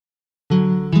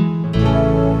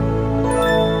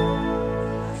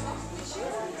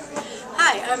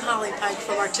Pike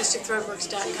from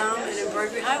artisticthreadworks.com and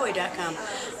embroideryhighway.com.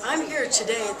 I'm here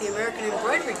today at the American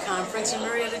Embroidery Conference in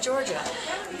Marietta, Georgia.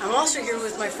 I'm also here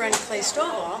with my friend Clay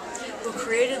Stovall, who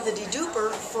created the deduper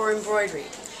for embroidery.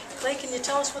 Clay, can you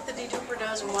tell us what the deduper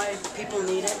does and why people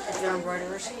need it if they're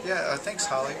embroiderers? Yeah, thanks,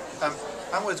 Holly.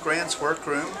 I'm with Grant's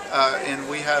Workroom, and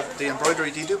we have the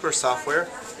Embroidery Deduper software,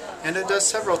 and it does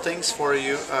several things for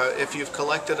you. If you've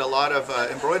collected a lot of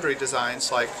embroidery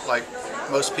designs, like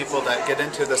most people that get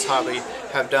into this hobby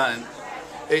have done,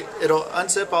 it'll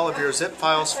unzip all of your zip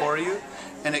files for you,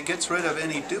 and it gets rid of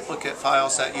any duplicate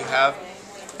files that you have.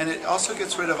 And it also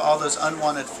gets rid of all those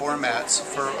unwanted formats.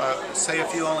 For say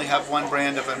if you only have one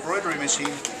brand of embroidery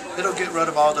machine, it'll get rid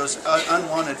of all those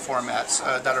unwanted formats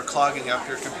that are clogging up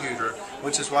your computer,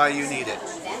 which is why you need it.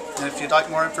 And if you'd like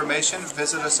more information,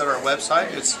 visit us at our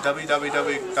website. It's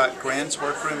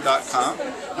www.grandsworkroom.com,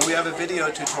 and we have a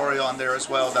video tutorial on there as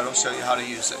well that'll show you how to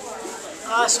use it.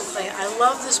 Awesome, Clay. I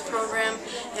love this program,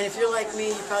 and if you're like me,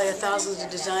 you probably have thousands of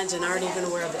designs and aren't even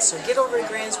aware of it. So get over to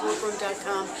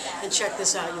grandsworkroom.com and check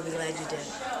this out. You'll be glad you did.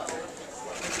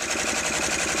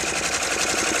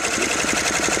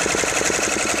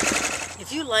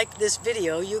 If you liked this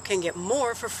video, you can get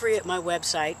more for free at my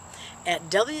website at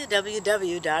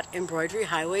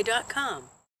www.embroideryhighway.com.